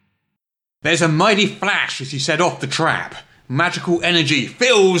There's a mighty flash as you set off the trap. Magical energy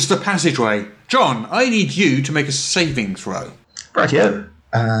fills the passageway. John, I need you to make a saving throw. Rightio.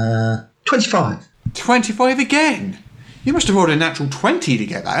 25. 25 again? You must have rolled a natural 20 to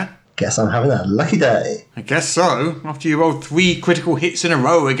get that. Guess I'm having a lucky day. I guess so, after you rolled 3 critical hits in a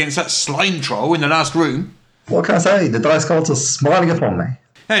row against that slime troll in the last room. What can I say? The dice gods are smiling upon me.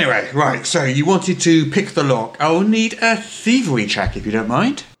 Anyway, right, so you wanted to pick the lock. I'll need a thievery check if you don't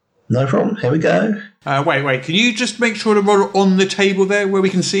mind. No problem, here we go. Wait, can you just make sure to roll it on the table there where we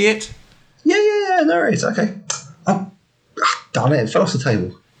can see it? Yeah, no worries, okay. Oh, darn it fell off the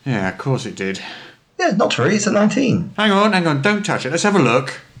table. Yeah, of course it did. Yeah, not to worry, it's a 19. Hang on, don't touch it, let's have a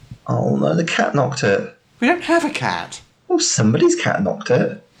look. Oh no, the cat knocked it. We don't have a cat. Well, somebody's cat knocked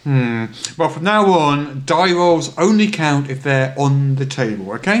it. Well, from now on, die rolls only count if they're on the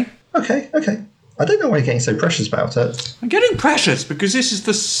table, okay? Okay. I don't know why you're getting so precious about it. I'm getting precious because this is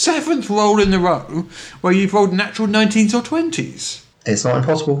the 7th roll in a row where you've rolled natural 19s or 20s. It's not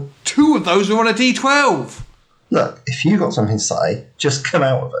impossible. 2 of those were on a d12. Look, if you got something to say, just come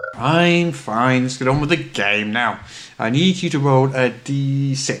out with it. Fine, let's get on with the game now. I need you to roll a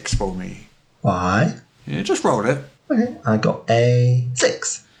d6 for me. Why? Yeah, just roll it. Okay, I got a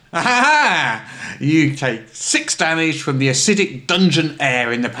 6. Aha! You take 6 damage from the acidic dungeon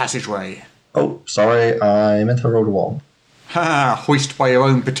air in the passageway. Oh, sorry, I meant to roll a 1. Hoist by your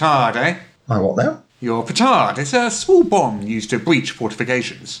own petard, eh? My what now? Your petard. It's a small bomb used to breach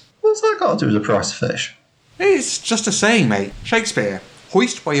fortifications. What's that got to do with the price of fish? It's just a saying, mate. Shakespeare.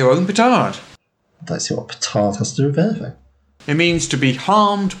 Hoist by your own petard. I don't see what petard has to do with anything. It means to be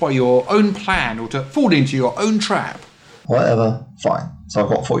harmed by your own plan or to fall into your own trap. Whatever, fine. So I've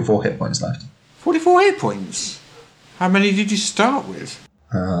got 44 hit points left. 44 hit points? How many did you start with?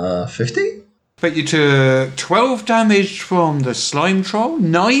 50? But you took 12 damage from the slime troll,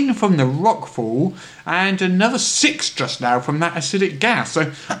 9 from the rockfall, and another 6 just now from that acidic gas.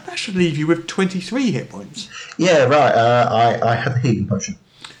 So that should leave you with 23 hit points. Yeah, right. I had the healing potion.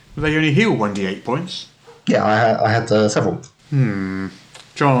 Well, they only heal 1d8 points. Yeah, I had several.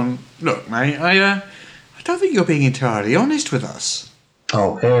 John, look, mate, I don't think you're being entirely honest with us.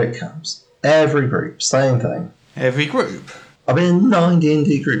 Oh, here it comes. Every group, same thing. Every group? I've been in 9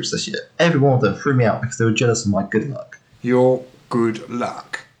 D&D groups this year. Every one of them threw me out because they were jealous of my good luck. Your good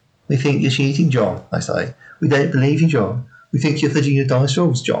luck. We think you're cheating, John, I say. We don't believe you, John. We think you're fudging your dice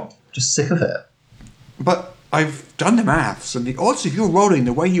rolls, John. Just sick of it. But I've done the maths, and the odds of you rolling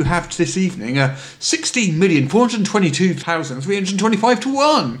the way you have this evening are 16,422,325 to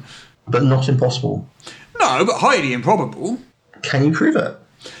 1. But not impossible. No, but highly improbable. Can you prove it?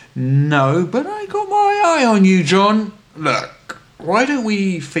 No, but I got my eye on you, John. Look, why don't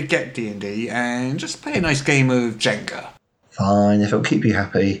we forget D&D and just play a nice game of Jenga? Fine, if it'll keep you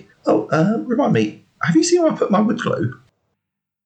happy. Oh, remind me, have you seen where I put my wood glue?